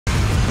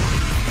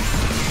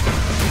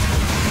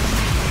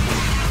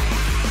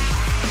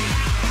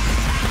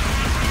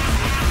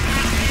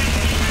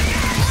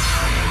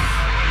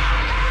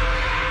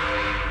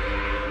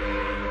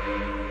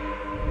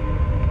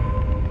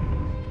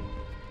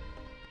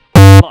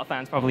lot of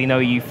fans probably know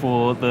you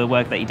for the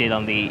work that you did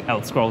on the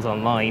Elder Scrolls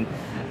Online,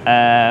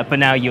 but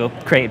now you're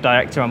creative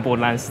director on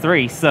Borderlands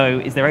 3. So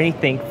is there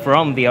anything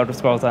from the Elder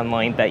Scrolls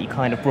Online that you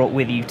kind of brought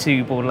with you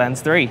to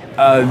Borderlands 3?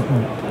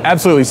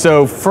 Absolutely.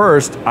 So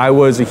first, I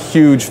was a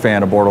huge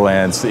fan of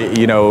Borderlands.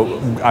 You know,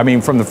 I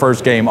mean, from the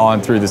first game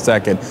on through the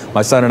second.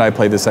 My son and I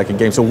played the second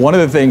game. So one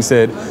of the things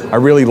that I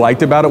really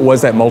liked about it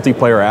was that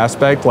multiplayer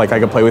aspect. Like I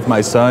could play with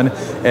my son,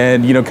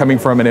 and you know, coming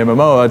from an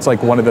MMO, it's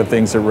like one of the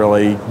things that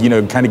really, you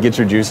know, kind of gets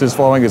your juices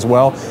flowing as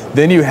well.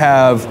 Then you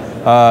have,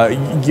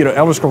 you know,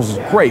 Elder Scrolls is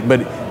great, but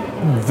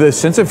the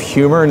sense of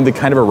humor and the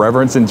kind of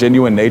irreverence and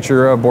genuine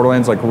nature of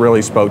Borderlands like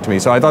really spoke to me.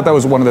 So I thought that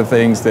was one of the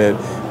things that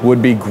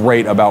would be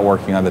great about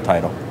working on the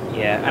title.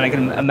 Yeah, and I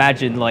can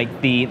imagine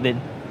like the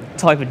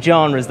type of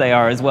genres they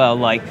are as well.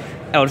 Like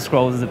Elder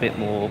Scrolls is a bit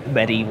more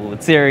medieval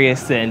and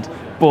serious, and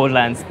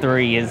Borderlands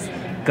 3 has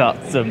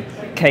got some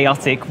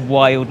chaotic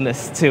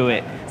wildness to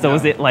it. So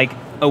was it like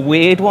a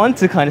weird one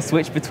to kind of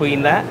switch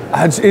between that?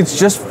 It's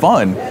just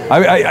fun.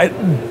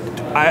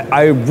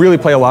 I really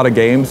play a lot of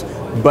games,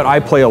 but I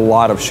play a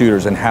lot of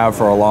shooters and have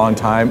for a long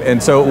time.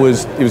 And so it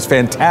was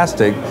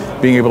fantastic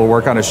being able to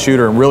work on a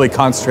shooter and really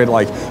concentrate,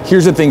 like,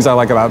 here's the things I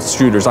like about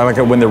shooters. I like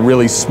it when they're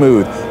really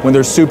smooth, when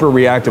they're super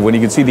reactive, when you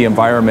can see the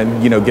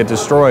environment, you know, get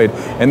destroyed,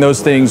 and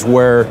those things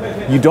where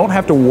you don't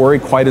have to worry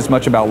quite as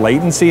much about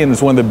latency, and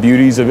it's one of the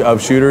beauties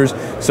of shooters.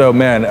 So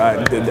man,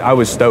 I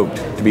was stoked,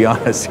 to be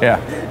honest, yeah.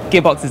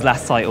 Gearbox's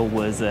last title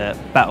was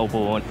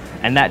Battleborn,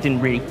 and that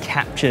didn't really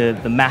capture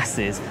the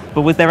masses.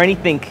 But was there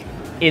anything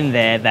in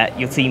there that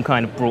your team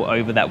kind of brought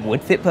over that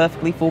would fit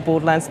perfectly for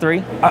Borderlands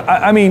 3?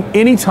 I mean,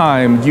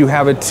 anytime you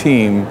have a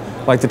team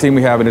like the team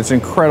we have, and it's an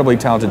incredibly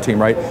talented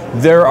team, right?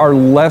 There are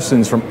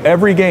lessons from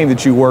every game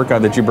that you work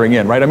on that you bring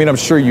in, right? I mean, I'm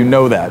sure you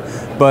know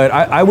that. But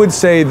I would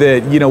say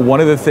that, you know, one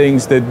of the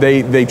things that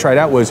they tried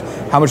out was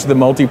how much of the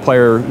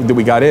multiplayer that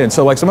we got in.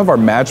 So like some of our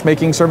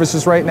matchmaking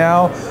services right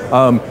now,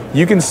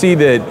 you can see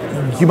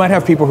that you might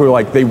have people who are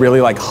like, they really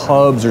like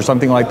hubs or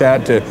something like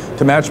that to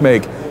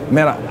matchmake.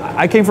 Man,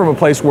 I came from a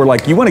place where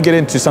like you want to get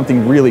into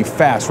something really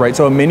fast, right?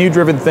 So a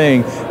menu-driven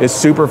thing is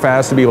super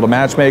fast to be able to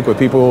matchmake with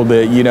people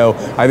that, you know,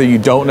 either you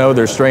don't know,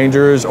 they're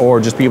strangers,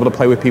 or just be able to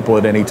play with people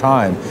at any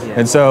time. Yeah.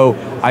 And so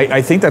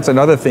I think that's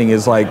another thing,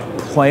 is like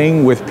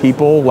playing with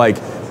people, like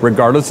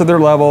regardless of their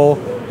level,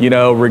 you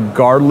know,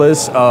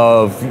 regardless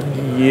of,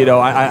 you know,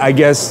 I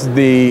guess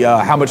the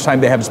how much time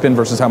they have to spend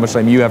versus how much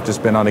time you have to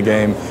spend on a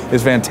game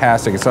is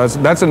fantastic. So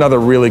that's another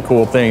really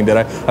cool thing that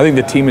I think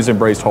the team has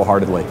embraced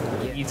wholeheartedly.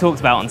 You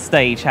talked about on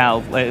stage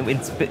how,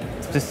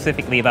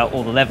 specifically about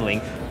all the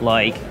leveling,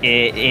 like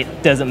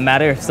it doesn't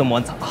matter if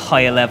someone's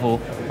higher level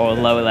or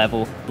lower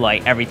level,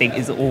 like everything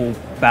is all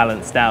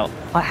balanced out.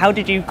 How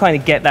did you kind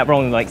of get that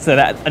wrong, like so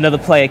that another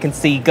player can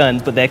see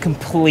guns but they're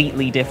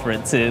completely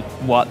different to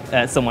what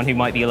someone who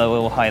might be a lower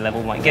or high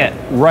level might get?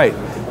 Right.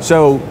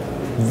 So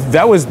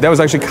that was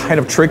actually kind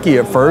of tricky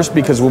at first,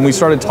 because when we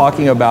started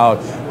talking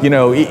about, you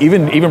know,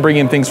 even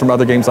bringing in things from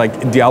other games,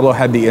 like Diablo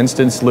had the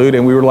instance loot,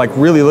 and we were like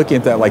really looking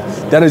at that, like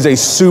that is a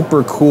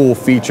super cool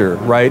feature,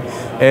 right?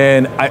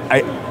 And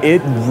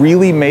it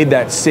really made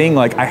that sing,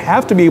 like I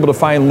have to be able to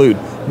find loot.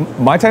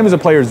 My time as a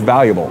player is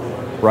valuable,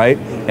 right?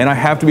 And I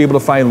have to be able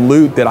to find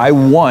loot that I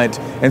want.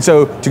 And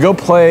so to go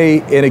play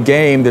in a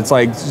game that's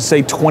like,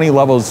 say 20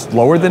 levels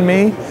lower than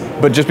me,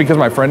 but just because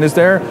my friend is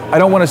there, I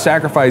don't want to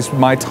sacrifice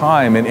my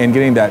time in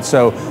getting that.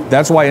 So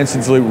that's why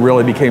Instance Loot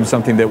really became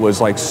something that was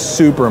like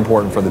super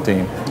important for the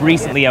team.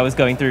 Recently I was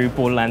going through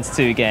Borderlands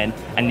 2 again,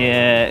 and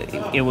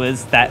it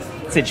was that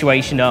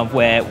situation of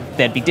where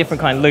there'd be different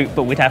kind of loot,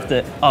 but we'd have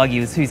to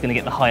argue as who's going to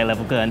get the higher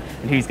level gun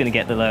and who's going to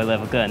get the lower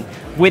level gun.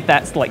 With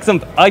that, like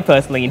I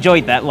personally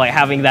enjoyed that, like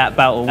having that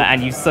battle,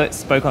 and you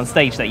spoke on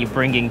stage that you're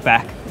bringing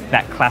back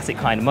that classic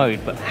kind of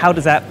mode, but how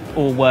does that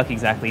all work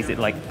exactly? Is it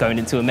like going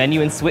into a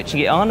menu and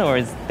switching it on, or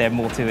is there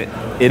more to it?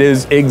 It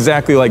is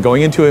exactly like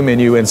going into a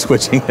menu and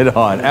switching it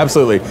on,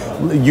 absolutely.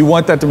 You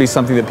want that to be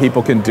something that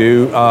people can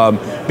do,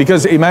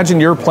 because imagine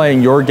you're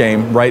playing your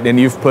game, right, and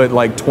you've put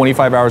like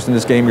 25 hours in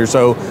this game, you're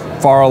so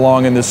far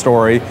along in the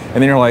story, and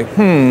then you're like,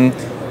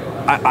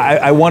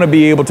 I want to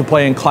be able to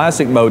play in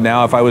classic mode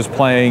now. If I was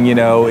playing, you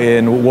know,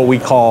 in what we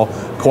call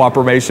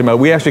cooperation mode,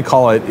 we actually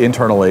call it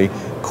internally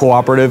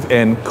cooperative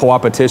and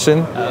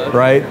co-opetition,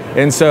 right?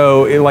 And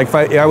so like if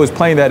I was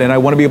playing that and I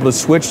want to be able to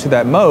switch to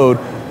that mode,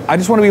 I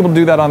just want to be able to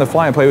do that on the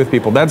fly and play with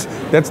people. That's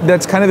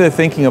kind of the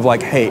thinking of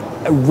like, hey,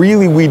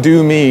 really we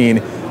do mean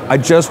I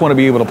just want to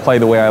be able to play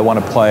the way I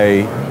want to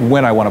play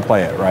when I want to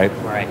play it, right?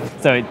 Right.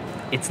 So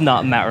it's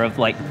not a matter of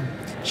like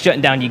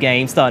shutting down your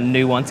game, starting a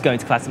new one to go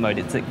into classic mode.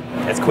 It's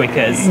as quick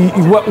as...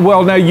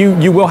 Well, now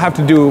you will have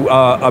to do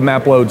a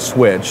map load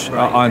switch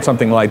on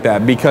something like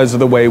that because of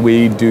the way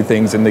we do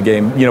things in the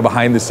game, you know,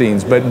 behind the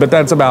scenes. But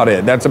that's about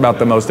it. That's about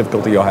the most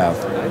difficulty you'll have.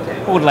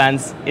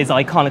 Borderlands is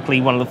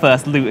iconically one of the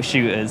first looter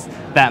shooters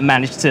that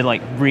managed to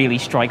like really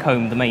strike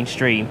home the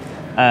mainstream.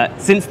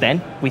 Since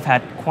then, we've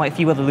had quite a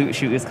few other looter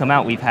shooters come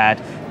out. We've had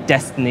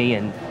Destiny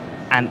and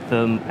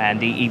Anthem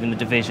and even The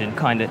Division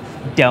kind of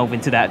delve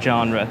into that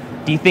genre.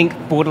 Do you think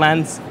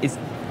Borderlands is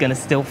going to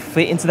still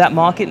fit into that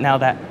market now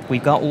that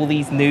we've got all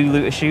these new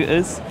looter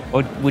shooters?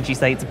 Or would you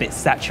say it's a bit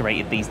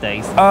saturated these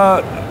days?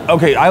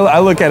 Okay, I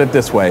look at it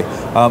this way.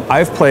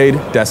 I've played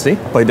Destiny,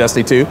 played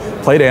Destiny 2,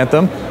 played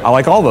Anthem. I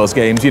like all those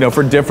games,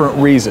 for different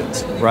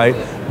reasons, right?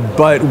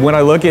 But when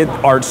I look at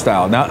art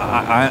style, now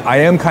I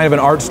am kind of an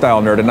art style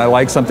nerd, and I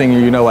like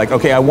something, like,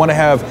 okay, I want to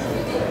have,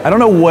 I don't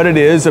know what it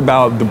is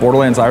about the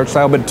Borderlands art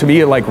style, but to me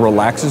it like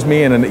relaxes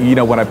me, and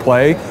when I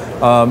play,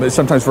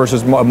 sometimes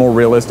versus more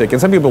realistic. And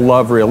some people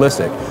love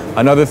realistic.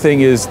 Another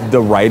thing is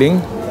the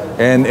writing.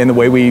 And the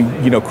way we,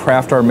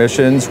 craft our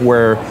missions,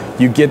 where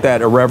you get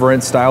that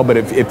irreverent style, but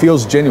it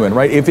feels genuine,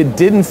 right? If it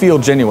didn't feel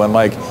genuine,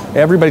 like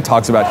everybody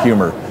talks about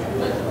humor,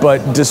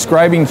 but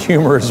describing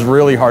humor is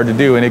really hard to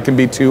do, and it can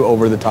be too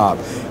over the top.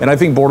 And I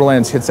think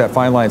Borderlands hits that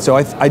fine line. So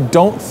I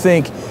don't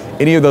think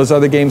any of those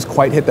other games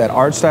quite hit that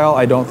art style.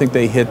 I don't think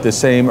they hit the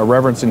same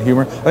irreverence and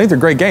humor. I think they're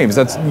great games.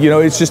 That's,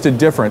 it's just a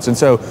difference. And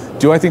so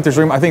do I think there's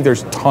room? I think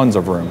there's tons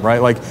of room, right?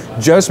 Like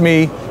just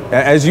me,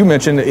 as you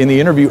mentioned in the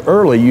interview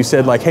early, you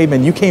said like, hey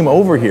man, you came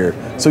over here.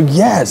 So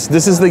yes,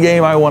 this is the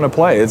game I want to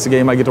play. It's the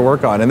game I get to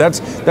work on. And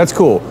that's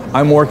cool.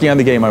 I'm working on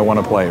the game I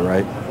want to play,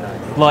 right?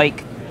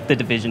 Like The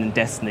Division and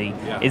Destiny,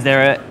 is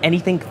there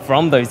anything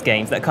from those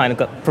games that kind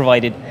of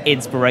provided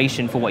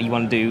inspiration for what you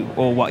want to do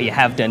or what you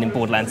have done in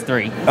Borderlands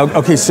 3?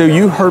 Okay, so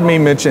you heard me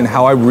mention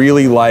how I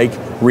really like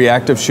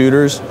reactive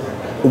shooters.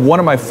 One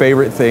of my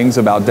favorite things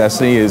about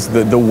Destiny is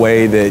the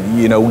way that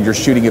you're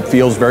shooting, it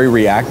feels very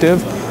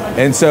reactive.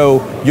 And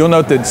so you'll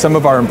note that some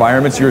of our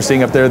environments you're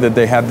seeing up there, that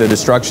they have the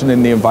destruction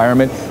in the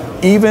environment,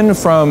 even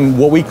from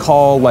what we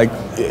call like,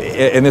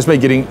 and this may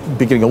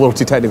be getting a little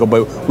too technical,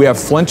 but we have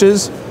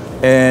flinches,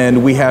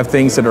 and we have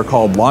things that are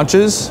called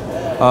launches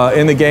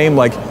in the game.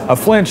 Like a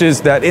flinch is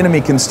that enemy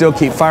can still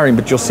keep firing,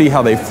 but you'll see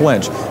how they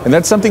flinch. And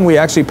that's something we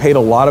actually paid a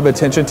lot of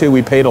attention to.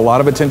 We paid a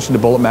lot of attention to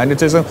bullet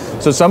magnetism.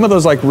 So some of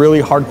those like really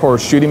hardcore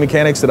shooting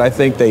mechanics that I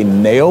think they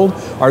nailed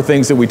are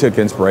things that we took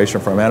inspiration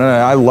from. And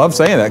I love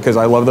saying that because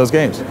I love those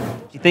games. Do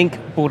you think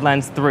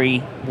Borderlands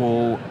 3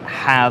 will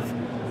have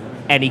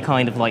any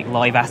kind of like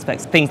live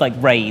aspects, things like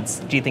raids?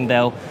 Do you think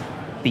they'll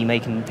be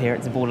making an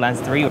appearance in Borderlands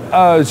 3?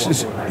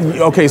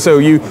 Okay, so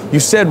you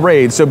said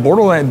raids. So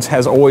Borderlands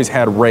has always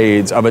had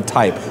raids of a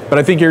type, but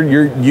I think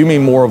you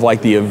mean more of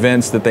like the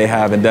events that they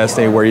have in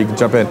Destiny where you can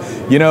jump in.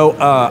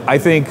 I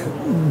think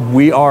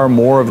we are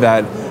more of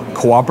that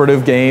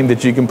cooperative game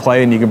that you can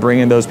play and you can bring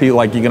in those people,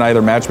 like you can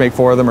either matchmake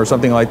for them or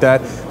something like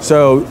that.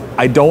 So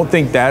I don't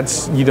think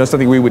that's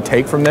something we would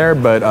take from there,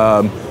 but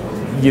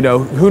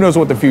who knows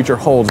what the future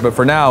holds. But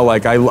for now,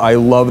 like I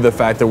love the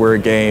fact that we're a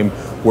game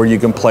where you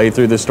can play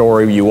through the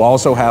story. You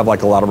also have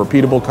like a lot of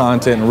repeatable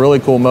content and really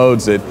cool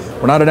modes that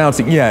we're not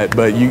announcing yet,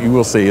 but you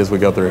will see as we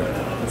go through.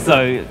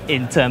 So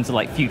in terms of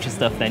like future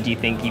stuff then, do you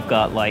think you've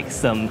got like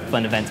some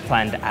fun events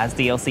planned as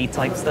DLC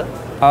type stuff?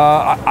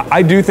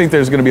 I do think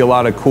there's going to be a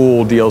lot of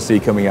cool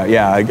DLC coming out.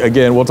 Yeah,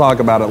 again, we'll talk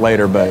about it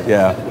later, but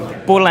yeah.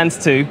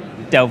 Borderlands 2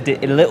 delved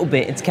a little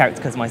bit into character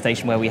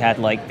customization, where we had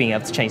like being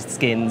able to change the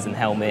skins and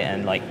helmet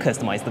and like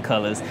customize the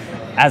colors.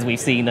 As we've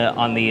seen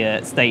on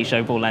the stage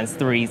show, Borderlands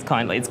 3 is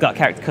kind of like, it's got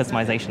character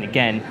customization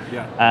again,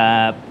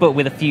 but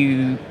with a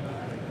few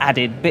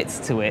added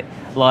bits to it.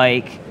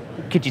 Like,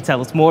 could you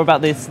tell us more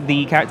about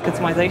the character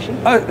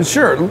customization?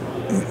 Sure.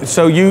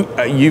 So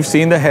you've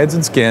seen the heads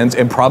and skins,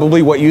 and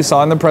probably what you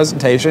saw in the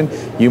presentation,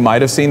 you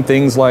might have seen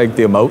things like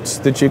the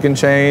emotes that you can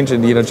change,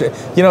 and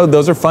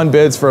those are fun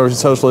bits for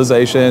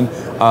socialization.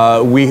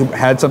 We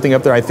had something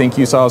up there. I think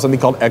you saw something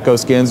called Echo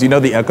skins.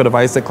 The Echo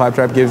device that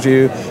Claptrap gives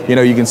you.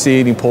 You can see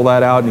it, you can pull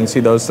that out, and you can see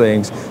those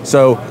things.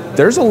 So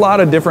there's a lot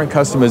of different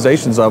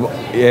customizations of,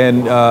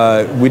 and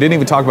we didn't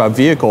even talk about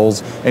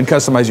vehicles and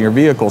customizing your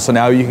vehicle. So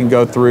now you can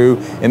go through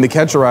in the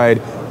Catch a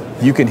Ride.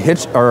 You can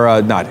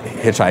not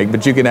hitchhike,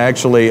 but you can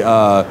actually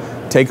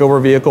take over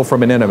a vehicle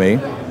from an enemy,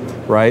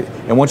 right?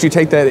 And once you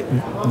take that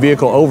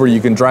vehicle over,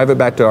 you can drive it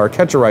back to our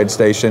Catch a Ride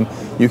station.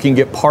 You can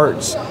get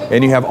parts,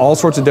 and you have all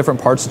sorts of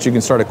different parts that you can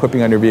start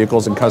equipping on your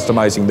vehicles and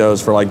customizing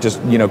those for like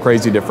just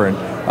crazy different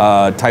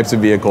types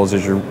of vehicles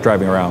as you're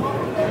driving around.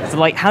 So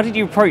like, how did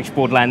you approach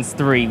Borderlands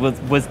 3?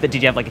 Did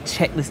you have like a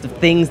checklist of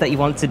things that you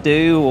want to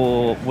do,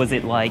 or was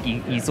it like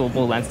you saw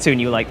Borderlands 2 and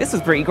you were like, this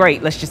was pretty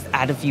great, let's just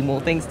add a few more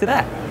things to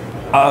that?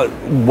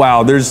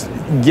 Wow,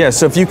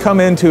 so if you come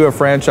into a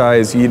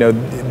franchise, I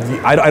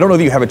don't know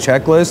that you have a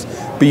checklist,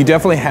 but you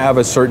definitely have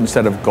a certain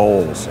set of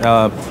goals.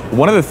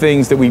 One of the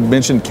things that we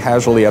mentioned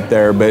casually up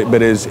there,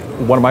 but is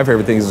one of my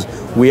favorite things,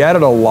 is we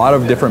added a lot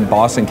of different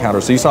boss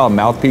encounters. So you saw a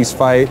mouthpiece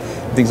fight,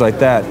 things like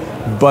that.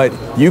 But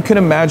you can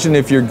imagine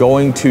if you're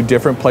going to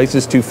different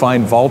places to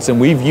find vaults, and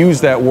we've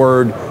used that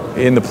word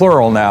in the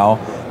plural now,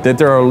 that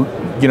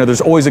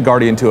there's always a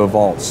guardian to a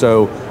vault.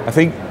 So I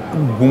think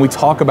when we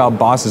talk about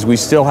bosses, we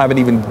still haven't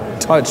even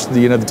touched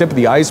the tip of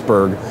the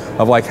iceberg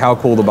of like how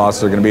cool the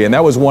bosses are going to be. And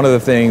that was one of the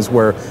things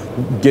where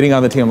getting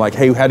on the team, like,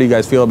 hey, how do you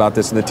guys feel about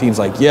this? And the team's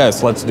like,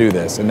 yes, let's do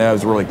this. And that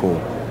was really cool.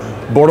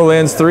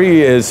 Borderlands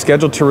 3 is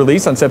scheduled to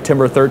release on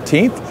September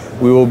 13th.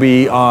 We will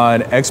be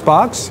on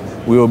Xbox,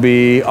 we will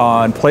be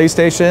on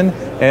PlayStation,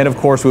 and of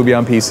course we'll be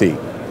on PC.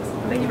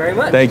 Thank you very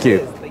much. Thank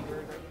you.